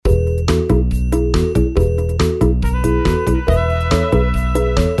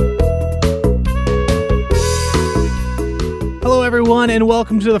everyone, and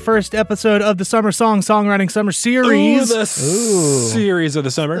welcome to the first episode of the Summer Songwriting Summer Series. Series of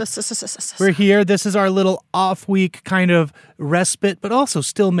the summer. We're here. This is our little off-week kind of respite, but also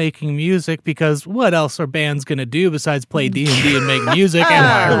still making music, because what else are bands going to do besides play D&D and make music?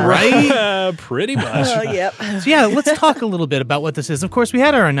 Am I right? Pretty much. Yep. So yeah, let's talk a little bit about what this is. Of course, we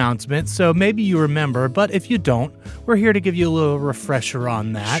had our announcement, so maybe you remember, but if you don't, we're here to give you a little refresher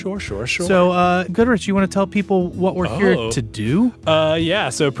on that. Sure. So, Goodrich, you want to tell people what we're here to do? Yeah,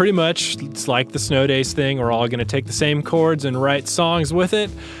 so pretty much it's like the Snow Days thing. We're all going to take the same chords and write songs with it.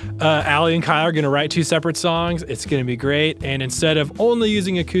 Allie and Kyle are going to write 2 separate songs. It's going to be great. And instead of only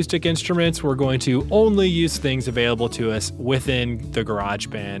using acoustic instruments, we're going to only use things available to us within the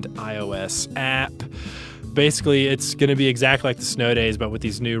GarageBand iOS app. Basically, it's going to be exactly like the Snow Days, but with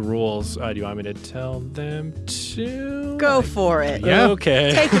these new rules. Do you want me to tell them to? Go for it. Yeah.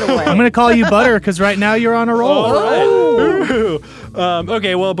 Okay. Take it away. I'm going to call you Butter, because right now you're on a roll. All right. Ooh.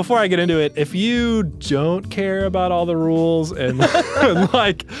 Okay, well, before I get into it, if you don't care about all the rules and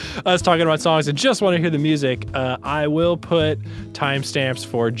like us talking about songs and just want to hear the music, I will put timestamps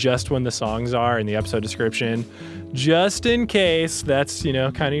for just when the songs are in the episode description, just in case that's,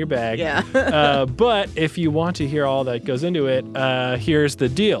 kind of your bag. Yeah. But if you want to hear all that goes into it, here's the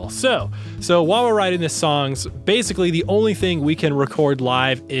deal. So while we're writing the songs, basically the only thing we can record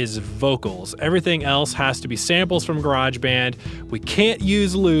live is vocals. Everything else has to be samples from GarageBand. We can't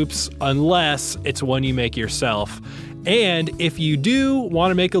use loops unless it's one you make yourself. And if you do want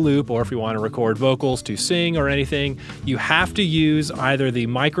to make a loop, or if you want to record vocals to sing or anything, you have to use either the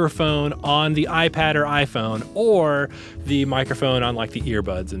microphone on the iPad or iPhone, or the microphone on like the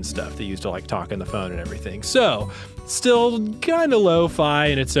earbuds and stuff that you use to like talk on the phone and everything. So still kind of lo-fi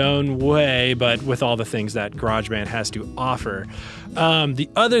in its own way, but with all the things that GarageBand has to offer. The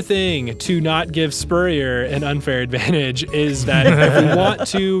other thing to not give Spurrier an unfair advantage is that if we want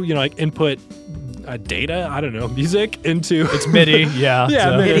to, input data, music into... It's MIDI, yeah.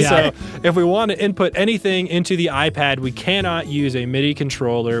 Yeah, MIDI. Yeah. So if we want to input anything into the iPad, we cannot use a MIDI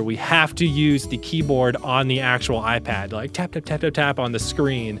controller. We have to use the keyboard on the actual iPad, like tap, tap, tap, tap, tap on the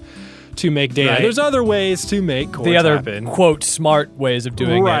screen to make data. Right. There's other ways to make chords The other, happen. quote, smart ways of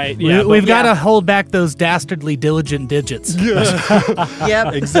doing Right, it. yeah. We've got to hold back those dastardly diligent digits.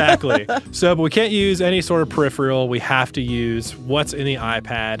 Yep. Exactly. But we can't use any sort of peripheral. We have to use what's in the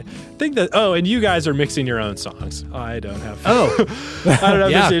iPad. And you guys are mixing your own songs. I don't have. Oh. I don't know.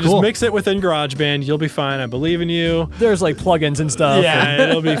 Yeah, Just cool. mix it within GarageBand. You'll be fine. I believe in you. There's like plugins and stuff. Yeah,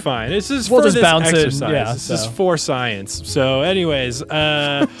 it'll be fine. It's just We'll for just this bounce it, exercise. yeah, This is so. for science. So, anyways,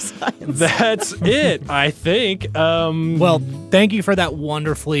 that's it. I think. Well, thank you for that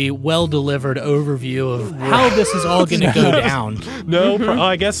wonderfully well-delivered overview of how this is all going to go down. No,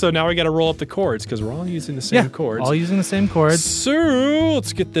 I guess so. Now we got to roll up the chords because we're all using the same chords. all using the same chords. So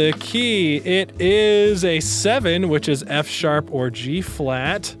let's get the key. It is a 7, which is F sharp or G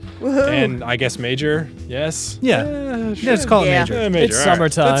flat, and I guess major. Yes. Yeah. Sure. Just call it Yeah. major. Major. It's all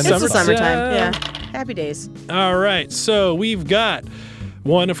right. summertime. It's the summertime. Yeah. Happy days. All right. So we've got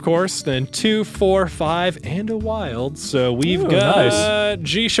 1, of course, then 2, 4, 5, and a wild. So we've got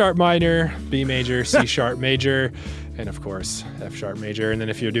G sharp minor, B major, C sharp major, and of course F sharp major. And then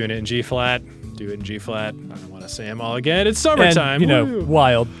if you're doing it in G flat, do it in G flat. I don't want to say them all again. It's summertime. And, Woo.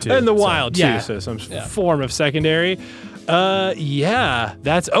 wild, too. And the wild, too. yeah. So some form of secondary. What's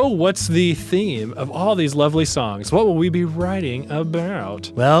the theme of all these lovely songs? What will we be writing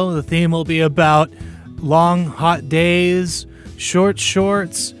about? Well, the theme will be about long, hot days, short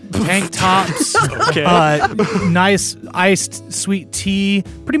shorts, tank tops, Okay. nice iced sweet tea,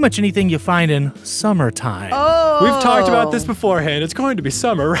 pretty much anything you find in summertime. Oh. We've talked about this beforehand. It's going to be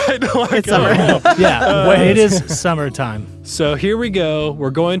summer, right? It's summer. Yeah, it is summertime. So here we go. We're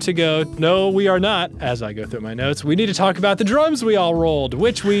going to go. No, we are not. As I go through my notes, we need to talk about the drums we all rolled,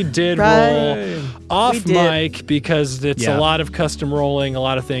 which we did roll off We did. mic because it's Yeah. a lot of custom rolling, a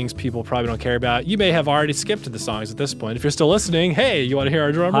lot of things people probably don't care about. You may have already skipped to the songs at this point. If you're still listening, hey, you want to hear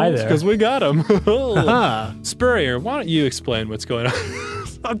our drum Hi rolls? there. Because we got them. Huh. Spurrier, why don't you explain what's going on?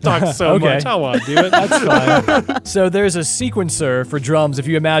 I'm talking so Okay. much. I want to do it. That's fine. So there's a sequencer for drums. If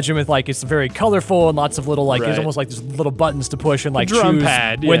you imagine with it's very colorful and lots of little Right. there's almost like these little buttons to push and drum choose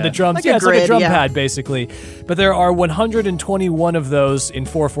pad, when yeah. the drums. Like a it's like a grid, drum yeah. pad basically. But there are 121 of those in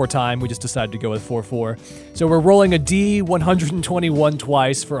 4/4 time. We just decided to go with 4/4. So we're rolling a D 121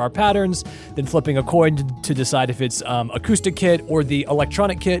 twice for our patterns, then flipping a coin to decide if it's acoustic kit or the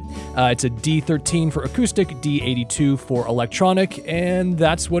electronic kit. It's a D13 for acoustic, D82 for electronic, and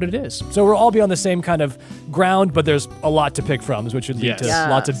that's what it is. So we'll all be on the same kind of ground, but there's a lot to pick from, which would lead to Yes.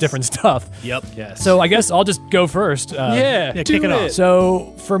 lots of different stuff. Yep. Yes. So I guess I'll just go first. yeah, kick do it off.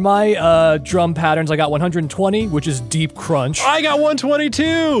 So for my drum patterns, I got 120, which is deep crunch. I got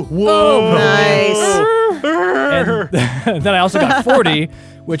 122. Whoa. Nice. And then I also got 40,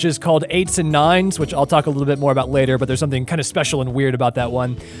 which is called 8s and 9s, which I'll talk a little bit more about later, but there's something kind of special and weird about that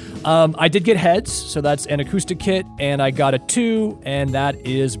one. I did get heads, so that's an acoustic kit, and I got a 2, and that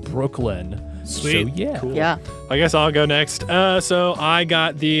is Brooklyn. Sweet. So yeah. Cool. Yeah. I guess I'll go next. So I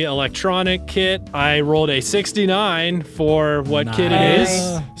got the electronic kit. I rolled a 69 for what kit it is.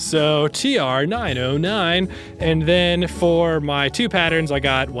 Nice. So TR909. And then for my 2 patterns, I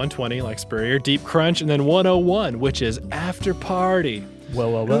got 120 like Spurrier, Deep Crunch, and then 101, which is After Party.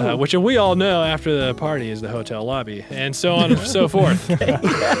 Well. Which we all know after the party is the hotel lobby, and so on and so forth.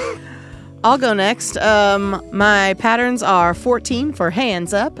 I'll go next. My patterns are 14 for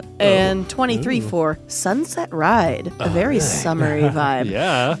Hands Up and 23 for Sunset Ride. A very summery vibe.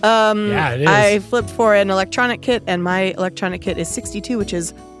 Yeah. Yeah, it is. I flipped for an electronic kit, and my electronic kit is 62, which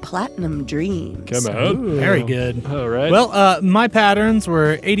is Platinum Dreams. Come on. Very good. All right. Well, my patterns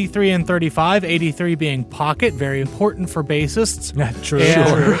were 83 and 35, 83 being pocket, very important for bassists. True.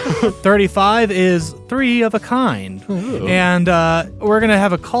 And 35 is 3 of a kind. And we're going to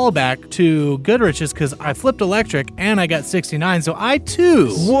have a callback to Goodrich's because I flipped electric and I got 69. So I, too,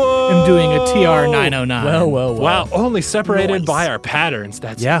 am doing a TR909. Well. Wow, only separated Nice. by our patterns.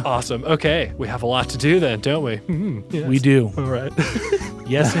 That's Yeah. awesome. Okay, we have a lot to do then, don't we? Yes. We do. All right.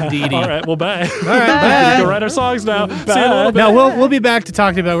 Yes, indeed. All right, well, bye. All right, bye. Go write our songs now. See you in a little bit. No, we'll be back to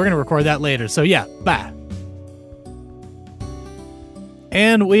talk to you about. We're going to record that later. So yeah, bye.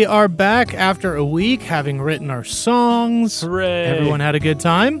 And we are back after a week, having written our songs. Hooray. Everyone had a good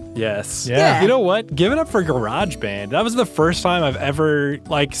time. Yes. Yeah. You know what? Give it up for GarageBand. That was the first time I've ever,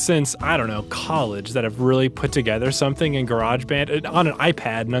 since, I don't know, college, that I've really put together something in GarageBand on an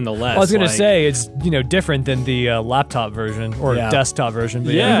iPad nonetheless. I was going to say, it's, different than the laptop version or Yeah. desktop version.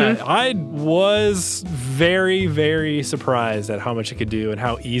 But Yeah, I was very, very surprised at how much it could do and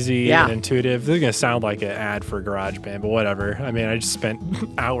how easy Yeah. and intuitive. This is going to sound like an ad for GarageBand, but whatever. I mean, I just spent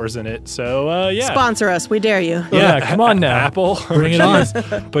hours in it. So, yeah. Sponsor us. We dare you. Yeah, come on now. Apple. Bring it on.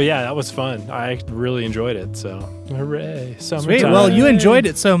 But yeah, that was fun. I really enjoyed it. So, hooray. Summertime. Sweet. Well, you enjoyed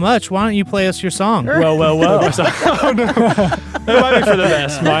it so much. Why don't you play us your song? Well. Oh, no. It might be for the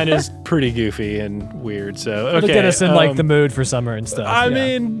best. Mine is pretty goofy and weird. So, okay. It'll get us in the mood for summer and stuff. I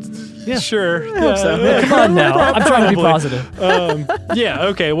yeah. mean, sure. hope so. Yeah. Come on now. I'm trying to be positive. Yeah,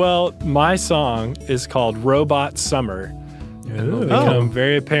 okay. Well, my song is called Robot Summer. And it'll become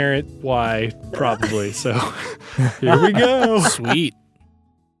very apparent why, probably. So here we go. Sweet.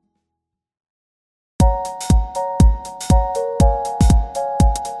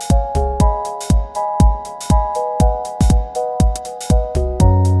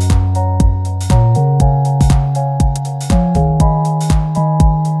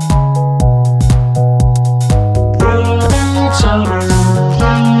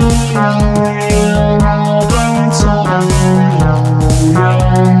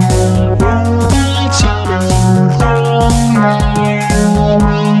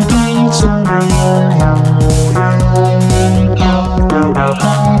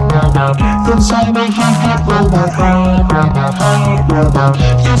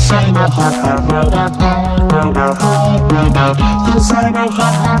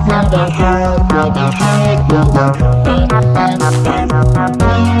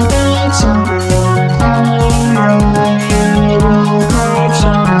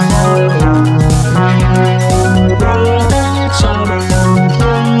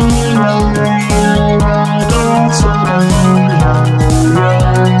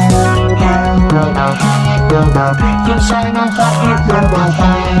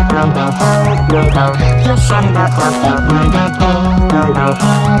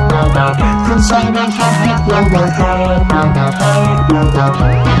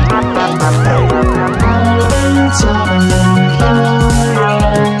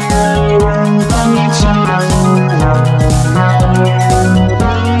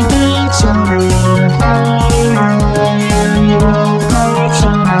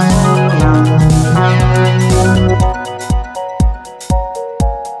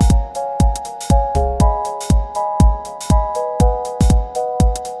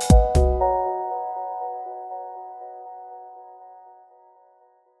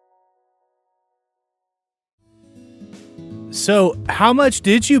 So, how much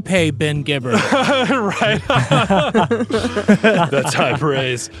did you pay Ben Gibbard? Right. That's high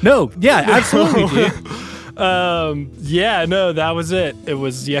praise. No, yeah, absolutely, dude. Yeah, no, that was it. It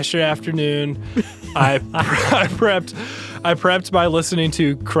was yesterday afternoon. I prepped by listening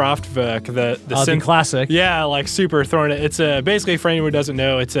to Kraftwerk, the synth classic. Yeah, like super throwing it. It's basically, for anyone who doesn't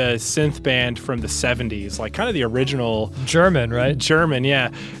know, it's a synth band from the 70s, like kind of the original German, right? German, yeah.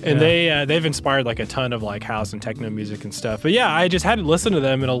 And they've inspired like a ton of like house and techno music and stuff. But yeah, I just hadn't listened to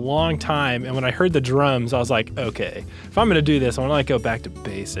them in a long time. And when I heard the drums, I was like, okay, if I'm gonna do this, I want to like go back to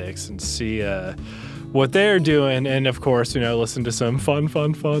basics and see what they're doing, and of course, listen to some fun on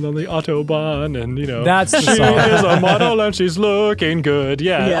the Autobahn, and that's the she song. is a model and she's looking good.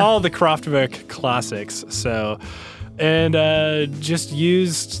 Yeah, all the Kraftwerk classics. So. And just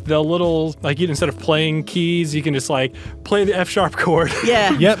used the little, like, instead of playing keys, you can just like play the F sharp chord.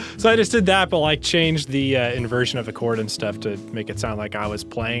 Yeah. Yep. So I just did that, but like changed the inversion of the chord and stuff to make it sound like I was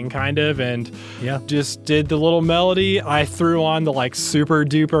playing kind of, and just did the little melody. I threw on the like super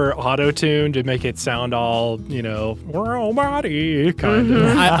duper auto tune to make it sound all, robot-y kind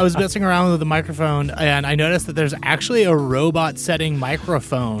of. I was messing around with the microphone, and I noticed that there's actually a robot setting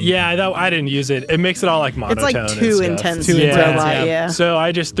microphone. Yeah, I didn't use it. It makes it all like monotone. It's like too and intense. Too intense, robot, yeah. So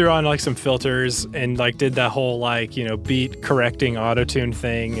I just threw on like some filters and like did that whole like, beat correcting auto-tune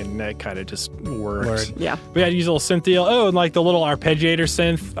thing, and that kind of just worked. Word. Yeah. We had to use a little synth deal. Oh, and like the little arpeggiator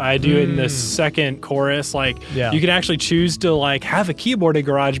synth I do in the second chorus. Like you can actually choose to like have a keyboard in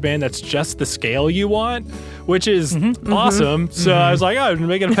GarageBand that's just the scale you want, which is awesome. So I was like, oh, I'm gonna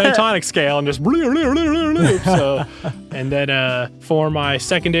make it a pentatonic scale and just so. And then for my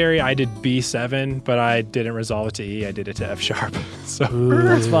secondary, I did B7, but I didn't resolve it to E. I did it to F sharp. So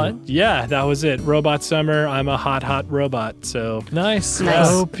That's fun. yeah, that was it. Robot Summer. I'm a hot robot. So Nice. Nice.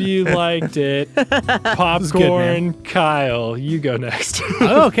 hope you liked it. Popcorn, Kyle, you go next.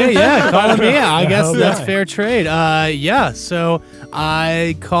 Okay, yeah, call me. I guess Okay. that's fair trade. So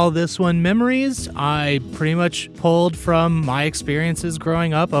I call this one Memories. I pretty much pulled from my experiences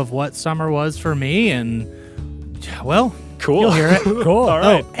growing up of what summer was for me, and well, Cool. you'll hear it. Cool. All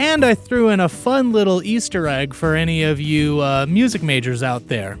right. Oh, and I threw in a fun little Easter egg for any of you music majors out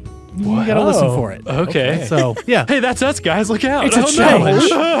there. You gotta listen for it. Okay. So, yeah. Hey, that's us, guys. Look out. It's a no. challenge.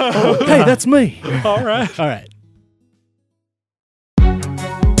 Hey, that's me. All right. All right.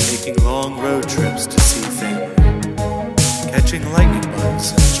 Taking long road trips to see family, catching lightning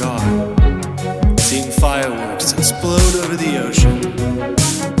bugs in a jar, seeing fireworks explode over the ocean.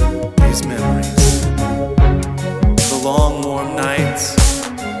 These memories, the long warm nights,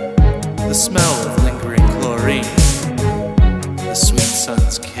 the smell of lingering chlorine, the sweet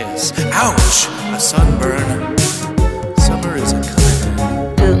sun's kiss. Ouch! A sunburn. Summer is a coming.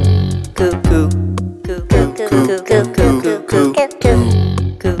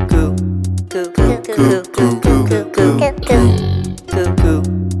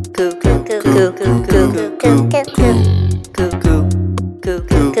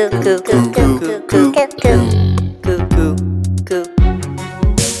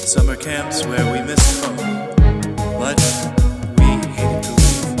 Summer camps where we missed home, but we hated to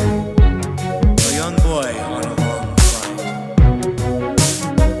leave. A young boy on a long flight.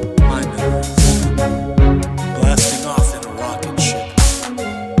 My memories. Blasting off in a rocket ship.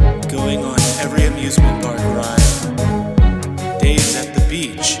 Going on every amusement park ride. Days at the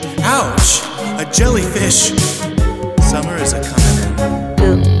beach. Ouch! A jellyfish! Summer is a coming in.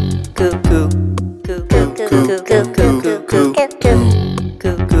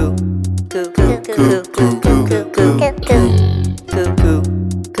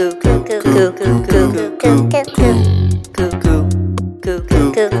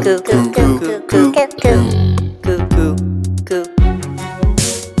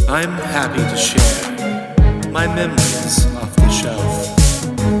 I'm happy to share my memories off the shelf.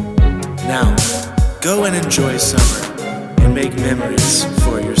 Now, go and enjoy summer and make memories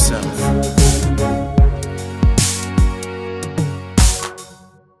for yourself.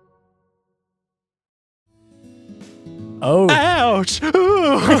 Oh, Ouch.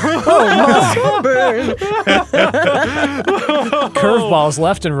 curveballs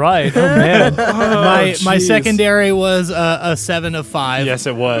left and right. Oh, man. My jeez. secondary was a 7 of 5. Yes,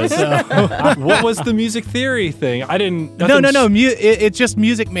 it was. What was the music theory thing? I didn't. No. It's just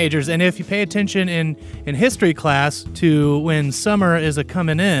music majors, and if you pay attention in history class to when summer is a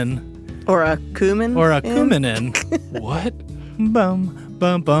coming in Or a cumin. or a cumin in, What? bum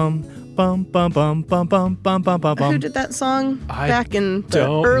bum bum bum bum bum bum bum bum bum bum Who bum. did that song I back in the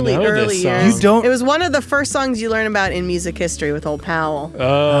don't early know this song. years? You don't- It was one of the first songs you learn about in music history with old Powell.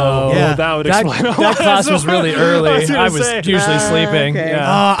 Oh, Yeah. that would That, explain a lot. that class was really early. I I was was gonna say. usually sleeping. okay.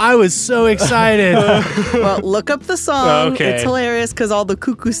 Yeah. I was so excited. Well, look up the song. Okay. It's hilarious because all the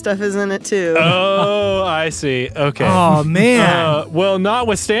cuckoo stuff is in it too. Oh, I see. Okay. Oh man. Well,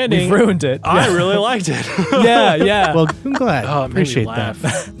 notwithstanding, We've ruined it. I Yeah. really liked it. yeah, yeah. Well, I'm glad. Oh, it made me Appreciate laugh.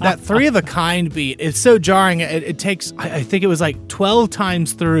 that. That three of a kind beat, it's so jarring. It takes, I think it was like 12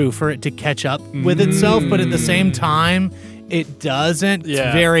 times through for it to catch up with itself, but at the same time, it doesn't. Yeah.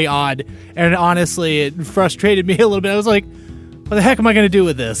 It's very odd. And honestly, it frustrated me a little bit. I was like, what the heck am I going to do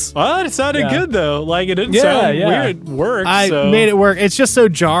with this? Well, it sounded Yeah. good though. Like it didn't Yeah, sound yeah. weird. It worked. I so. made it work. It's just so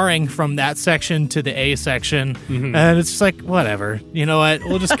jarring from that section to the A section. And it's just like, whatever. You know what?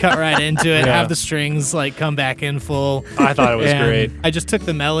 We'll just cut right into it, Yeah. have the strings like come back in full. I thought it was And great. I just took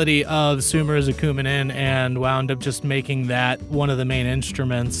the melody of Sumer Zakumanin and wound up just making that one of the main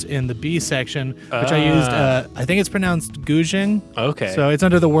instruments in the B section, which I used, I think it's pronounced Guzheng. Okay. So it's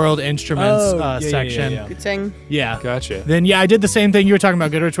under the world instruments Oh, yeah, yeah, section. yeah. Good thing. Yeah. Gotcha. Then I did the same thing you were talking about,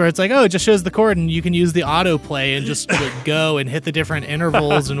 Goodrich, where it's like, oh, it just shows the chord and you can use the autoplay and just like, go and hit the different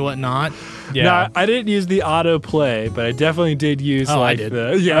intervals and whatnot. Yeah. No, I didn't use the auto play, but I definitely did use Oh, I like did.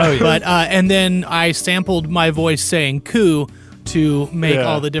 the yeah. But and then I sampled my voice saying "coo" to make Yeah.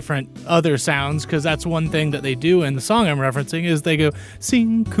 all the different other sounds, because that's one thing that they do in the song I'm referencing is they go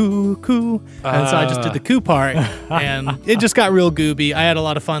sing coo coo, and so I just did the coo part, and it just got real gooby. I had a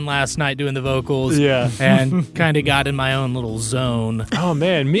lot of fun last night doing the vocals, Yeah. and kind of got in my own little zone. Oh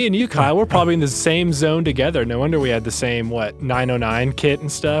man, me and you, Kyle, we're probably in the same zone together. No wonder we had the same 909 kit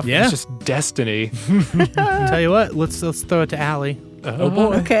and stuff. Yeah. It's just destiny. Tell you what, let's throw it to Allie. Oh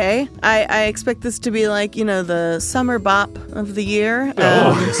boy. Okay. I expect this to be like, the summer bop of the year.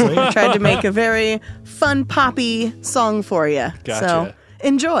 obviously. I tried to make a very fun poppy song for you. Gotcha. So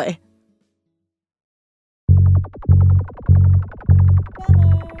enjoy.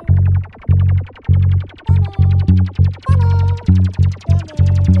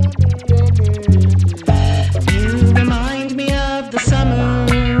 You remind me of the summer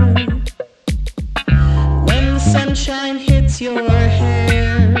when the sunshine hits your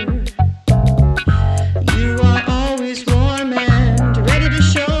hair. You are always warm and ready to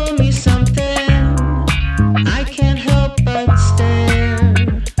show me something. I can't help but stare.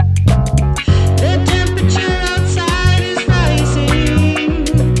 The temperature outside is rising.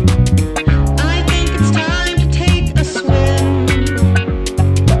 I think it's time to take a swim.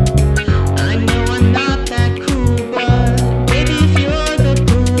 I know I'm not that cool, but baby, if you're the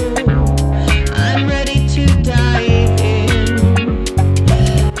pool, I'm ready to dive in.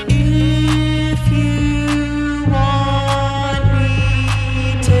 If you want me,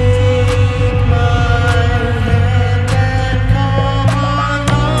 take my hand and come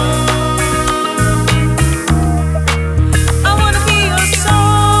along. I wanna be your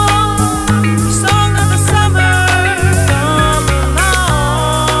song of the summer. Come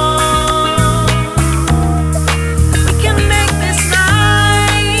along. We can make this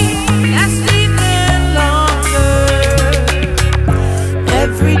night last even longer.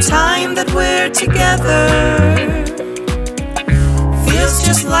 Every time that we're together feels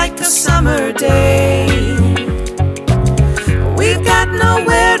just like a summer day. We've got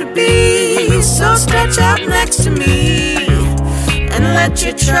nowhere to be, so stretch out next to me and let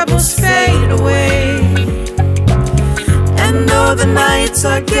your troubles fade away. And though the nights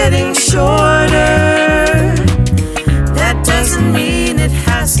are getting shorter, that doesn't mean it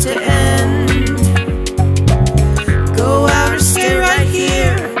has to end. Go out or stay right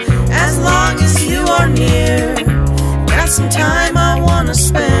here, as long as you are near. Got some time I wanna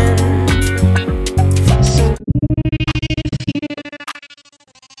spend. So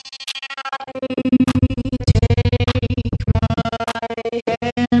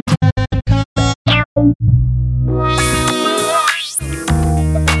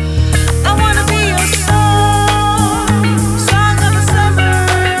I wanna be your song of the summer.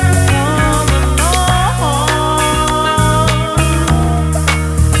 Come along.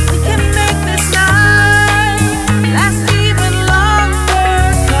 We can make this night last even longer.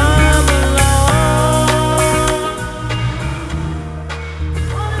 Come along.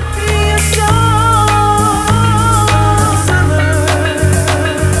 Wanna be your song, summer.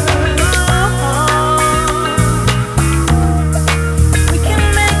 We can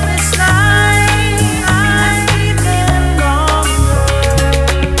make this night last even longer.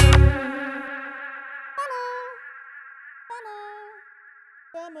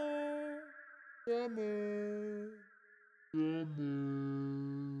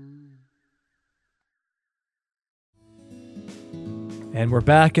 And we're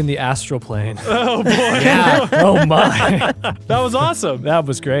back in the astral plane. Oh boy, Yeah. Oh my. that was awesome. That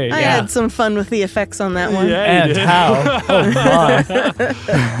was great. I had some fun with the effects on that one. Yeah, you And did. how? Oh my.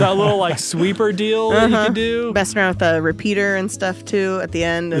 That little like sweeper deal that you can do. Messing around with the repeater and stuff too at the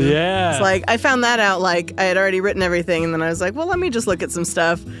end. And Yeah. It's like I found that out like I had already written everything and then I was like, well, let me just look at some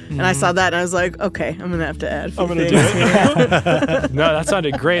stuff. And I saw that and I was like, okay, I'm gonna have to add a few I'm gonna things. do it. No, that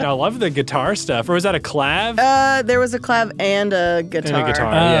sounded great. I love the guitar stuff. Or was that a clav? There was a clav and a guitar. And a guitar.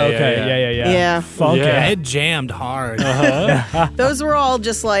 Oh, Yeah, okay. yeah. Yeah. Funky. Yeah. It jammed hard. Those were all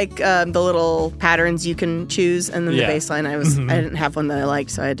just like the little patterns you can choose, and then Yeah. the bass line I didn't have one that I liked,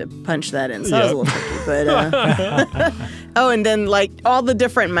 so I had to punch that in. So that was a Yep. little tricky. But oh, and then like all the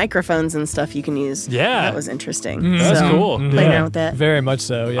different microphones and stuff you can use. Yeah. that was interesting. That's So, cool. Playing Yeah. around with that. Very much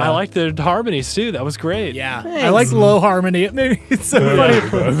so, yeah. I like the harmonies too. That was great. Yeah. Thanks. I like low harmony. It made it's so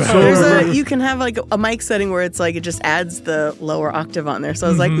funny. You can have like a mic setting where it's like it just adds the lower octave on there. So I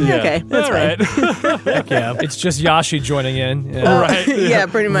was like, yeah, okay, that's All fine. right. Yeah. It's just Yashi joining in. Yeah. Right. Yeah,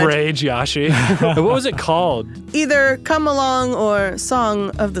 pretty much. Rage Yashi. What was it called? Either Come Along or Song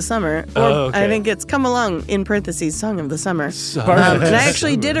of the Summer. Or Oh, okay. I think it's Come Along in parentheses, Song of the Summer. Perfect. And I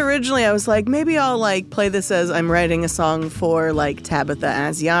actually did originally, I was like, maybe I'll like play this as I'm writing a song for like Tabitha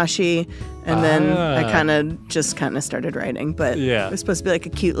as Yashi. And then I kind of started writing. But Yeah. it was supposed to be like a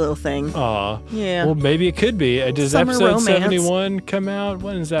cute little thing. Aw. Yeah. Well, maybe it could be. Does Summer episode romance. 71 come out?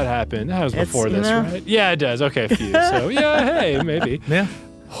 When does that happen? That was before you this, know. right? Yeah, it does. Okay, a few. So, yeah, hey, maybe. Yeah.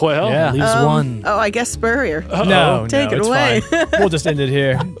 Well, Yeah. Leaves one. Oh, I guess Spurrier. No, Take it it's away. fine. We'll just end it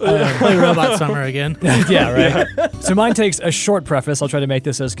here. Play Robot Summer again. Yeah, right. So mine takes a short preface. I'll try to make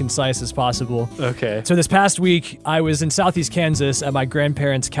this as concise as possible. okay. So this past week, I was in southeast Kansas at my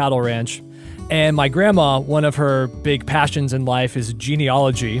grandparents' cattle ranch, and my grandma, one of her big passions in life is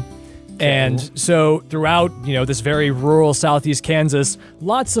genealogy. And so throughout, this very rural southeast Kansas,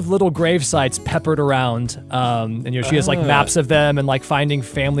 lots of little grave sites peppered around. And, she has like maps of them and like finding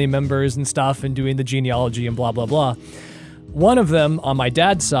family members and stuff and doing the genealogy and blah, blah, blah. One of them on my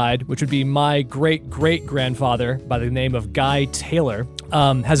dad's side, which would be my great-great-grandfather by the name of Guy Taylor,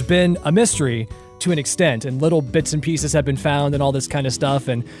 has been a mystery to an extent, and little bits and pieces have been found and all this kind of stuff.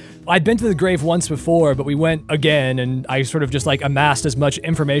 And I'd been to the grave once before, but we went again, and I sort of just like amassed as much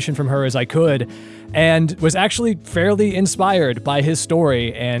information from her as I could, and was actually fairly inspired by his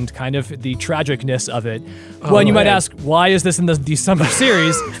story and kind of the tragicness of it. Well, and you might ask, why is this in the summer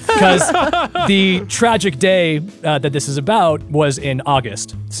series? Because the tragic day that this is about was in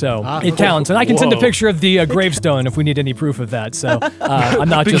August, so it counts. And I can send a Whoa. picture of the gravestone if we need any proof of that. So I'm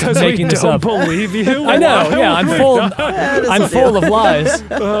not just Because making we this don't up. believe you? I know, yeah, I'm full of lies.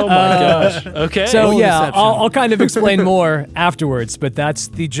 Oh my gosh. Okay. So yeah, deception. I'll kind of explain more afterwards, but that's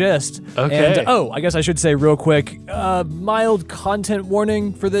the gist. Okay. And, I guess I should say real quick, mild content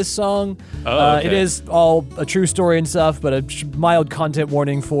warning for this song. Okay. It is all a true story and stuff, but a mild content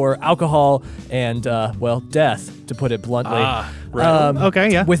warning for alcohol and, death, to put it bluntly. Right.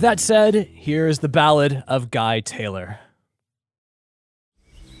 Okay, yeah. With that said, here's the ballad of Guy Taylor.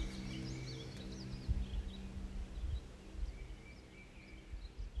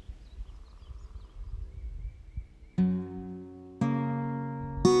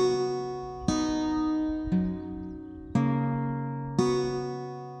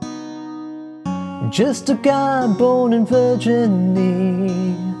 Just a guy born in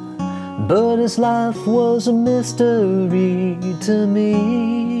Virginia, but his life was a mystery to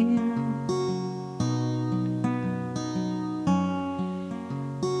me.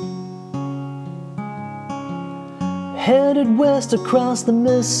 Headed west across the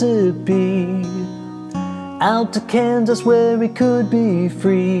Mississippi, out to Kansas where he could be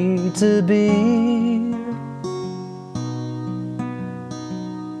free to be.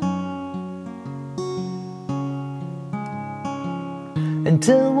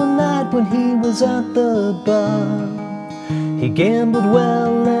 Until one night when he was at the bar, he gambled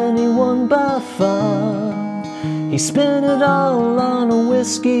well and he won by far. He spent it all on a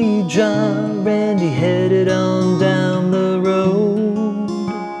whiskey jar and he headed on down the road.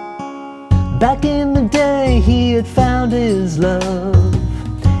 Back in the day he had found his love.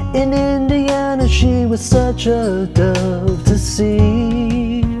 In Indiana she was such a dove to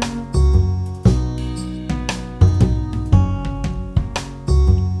see.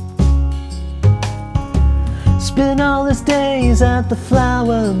 Spent all his days at the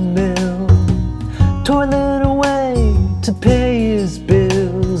flour mill, toiling away to pay his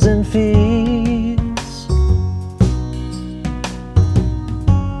bills and fees.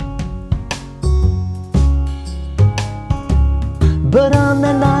 But on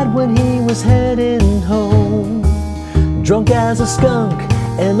that night when he was heading home, drunk as a skunk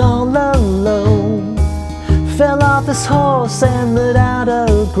and all alone. Fell off his horse and let out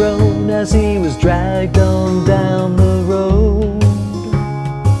a groan as he was dragged on down the road.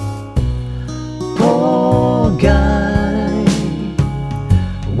 Poor guy,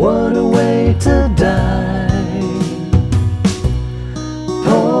 what a way to die.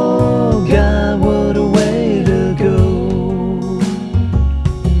 Poor guy, what a way to go.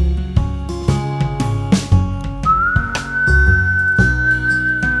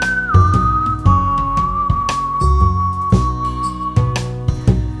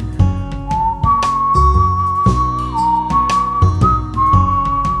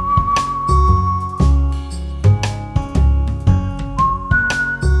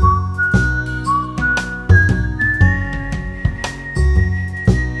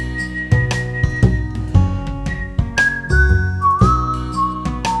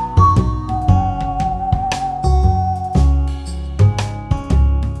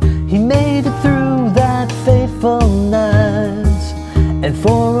 He made it through that fateful night, and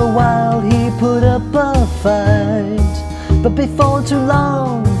for a while he put up a fight. But before too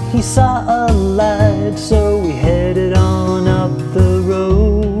long he saw a light, so we headed on up the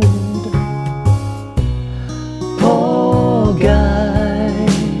road. Poor guy,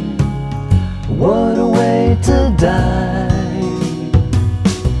 what a way to die.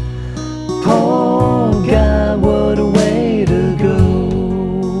 Poor guy, what a way to go.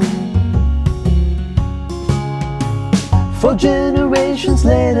 For generations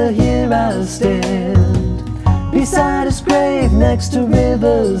later here I stand, beside his grave next to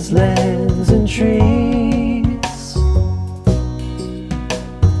rivers, lands and trees.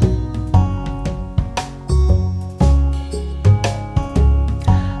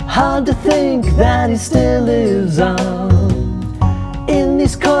 Hard to think that he still lives on in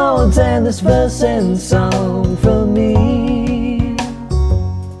these chords and this verse and song from me.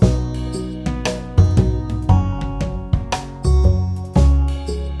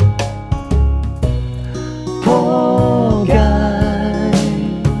 Poor guy,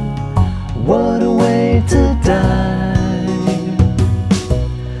 what a way to die.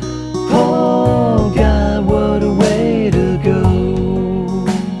 Poor guy, what a way to go.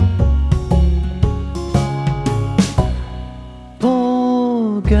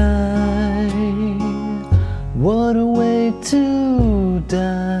 Poor guy, what a way to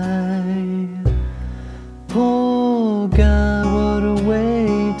die. Poor guy, what a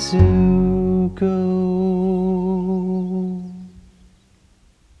way to go.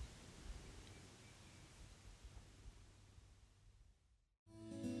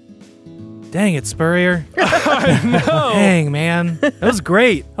 Dang it, Spurrier. I know. Dang, man. That was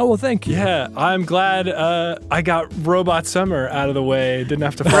great. Oh, well, thank you. Yeah, I'm glad I got Robot Summer out of the way. Didn't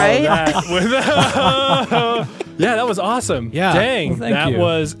have to follow Right? that. Yeah, that was awesome. Yeah. Dang, Well, thank that you.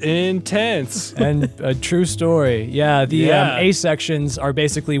 was intense. And a true story. Yeah, the Yeah. A sections are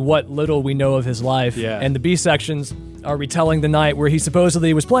basically what little we know of his life. Yeah. And the B sections are retelling the night where he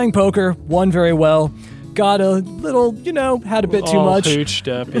supposedly was playing poker, won very well, got a little, had a bit too All much.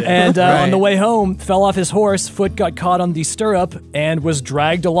 hooched up. Yeah. And Right. on the way home, fell off his horse, foot got caught on the stirrup, and was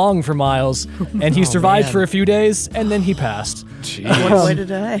dragged along for miles. And he survived man. for a few days, and then he passed. What way to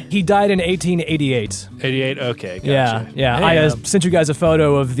die? He died in 1888. 88. Okay. Gotcha. Yeah. Hey, I sent you guys a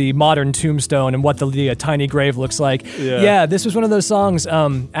photo of the modern tombstone and what the tiny grave looks like. Yeah. This was one of those songs.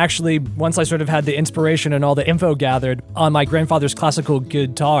 Actually, once I sort of had the inspiration and all the info gathered on my grandfather's classical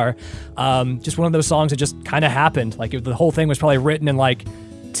guitar, just one of those songs that just kind of happened. Like the whole thing was probably written in like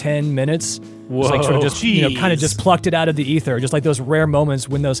 10 minutes. It was like sort of Whoa. just, kind of just plucked it out of the ether, just like those rare moments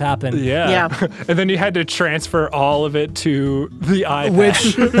when those happen. Yeah. Yeah. And then you had to transfer all of it to the iPad.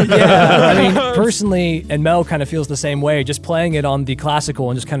 Which, yeah, I mean, personally, and Mel kind of feels the same way. Just playing it on the classical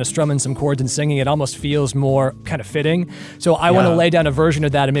and just kind of strumming some chords and singing it almost feels more kind of fitting. So I want to Yeah. lay down a version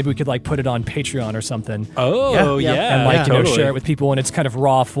of that, and maybe we could like put it on Patreon or something, Oh, Yeah. yeah. and like totally. share it with people in its kind of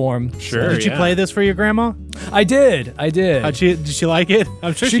raw form. Sure. Did you yeah. play this for your grandma? I did. Did she like it?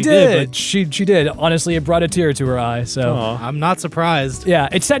 I'm sure She she did. but She did. Honestly, it brought a tear to her eye. So. Aw. I'm not surprised. Yeah,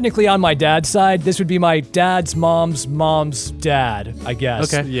 it's technically on my dad's side. This would be my dad's mom's dad, I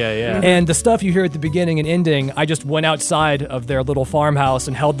guess. Okay. Yeah, yeah. And the stuff you hear at the beginning and ending, I just went outside of their little farmhouse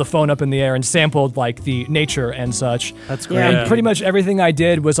and held the phone up in the air and sampled like the nature and such. That's Yeah. great. And pretty much everything I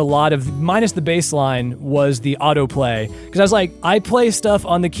did was a lot of, minus the bass line, was the autoplay. Because I was like, I play stuff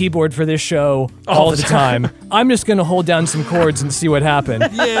on the keyboard for this show all the time. I'm just going to hold down some chords and see what happens.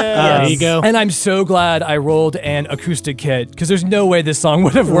 Yeah. There you go. go. And I'm so glad I rolled an acoustic kit because there's no way this song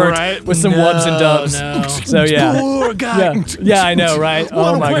would have worked Right? with some wubs and dubs. No. So yeah. Poor guy. Yeah, I know, right?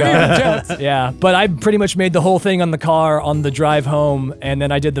 Oh my way god. Yeah, but I pretty much made the whole thing on the car on the drive home, and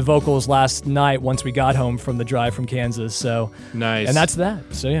then I did the vocals last night once we got home from the drive from Kansas. So Nice. and that's that.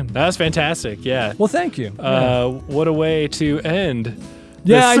 So yeah. That's fantastic. Yeah. Well, thank you. What a way to end.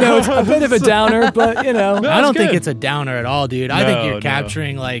 Yeah, I know it's a bit of a downer, but you know. I don't think good. it's a downer at all, dude. I think No, you're no.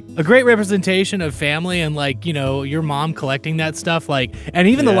 capturing like a great representation of family and like, you know, your mom collecting that stuff. Like, and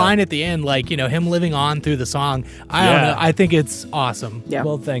even the Yeah. line at the end, like, you know, him living on through the song. I don't Yeah. know. I think it's awesome. Yeah.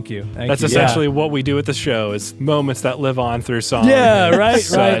 Well, thank you. Thank That's you. essentially what we do at the show is moments that live on through song. Yeah, and right,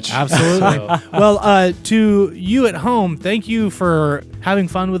 such. Absolutely. So, Well, to you at home, thank you for having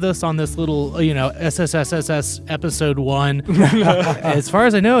fun with us on this little, you know, SSSSS episode 1. As far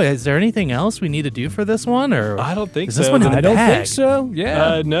as I know, is there anything else we need to do for this one? Or I don't think is this so. one in the I don't bag? think so.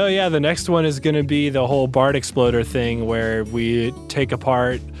 Yeah. No, yeah, the next one is going to be the whole Bard Exploder thing where we take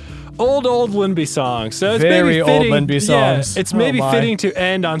apart old Limby songs. So it's Very maybe old fitting, Limby songs. Yeah, it's Oh, maybe my. fitting to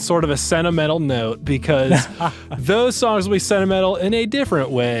end on sort of a sentimental note because those songs will be sentimental in a different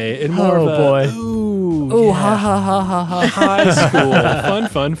way, in more Oh, of a boy. ooh, Oh, yeah, ha ha ha ha ha. high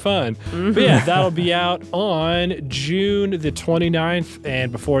school, fun. But yeah, that'll be out on June the 29th,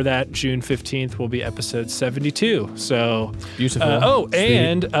 and before that, June 15th will be episode 72. So Beautiful.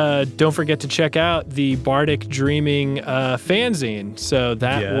 and don't forget to check out the Bardic Dreaming fanzine. So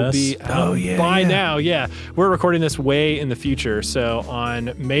that will be out by now. Yeah, we're recording this way in the future. So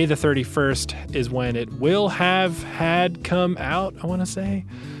on May the 31st is when it will have had come out, I want to say.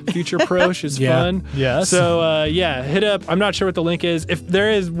 Future Prosh is Yeah. fun. Yes. So yeah, hit up. I'm not sure what the link is. If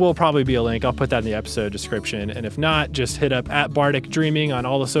there is, will probably be a link. I'll put that in the episode description. And if not, just hit up at Bardic Dreaming on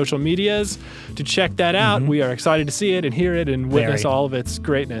all the social medias to check that out. We are excited to see it and hear it and witness Very. all of its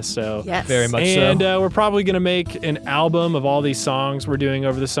greatness. So Yes. Very much and so. we're probably going to make an album of all these songs we're doing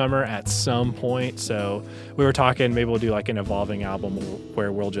over the summer at some point. So we were talking, maybe we'll do like an evolving album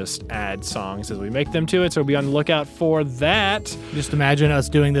where we'll just add songs as we make them to it. So be on the lookout for that. Just imagine us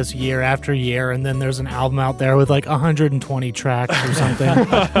doing this year after year, and then there's an album out there with like 120 tracks or something.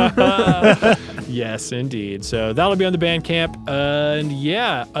 Yes, indeed. So that'll be on the Bandcamp. And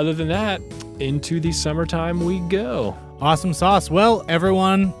yeah, other than that, into the summertime we go. Awesome sauce. Well,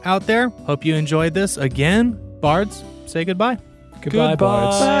 everyone out there, hope you enjoyed this. Again, Bards, say goodbye. Goodbye,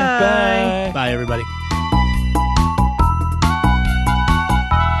 Bards. Bye. Bye, everybody.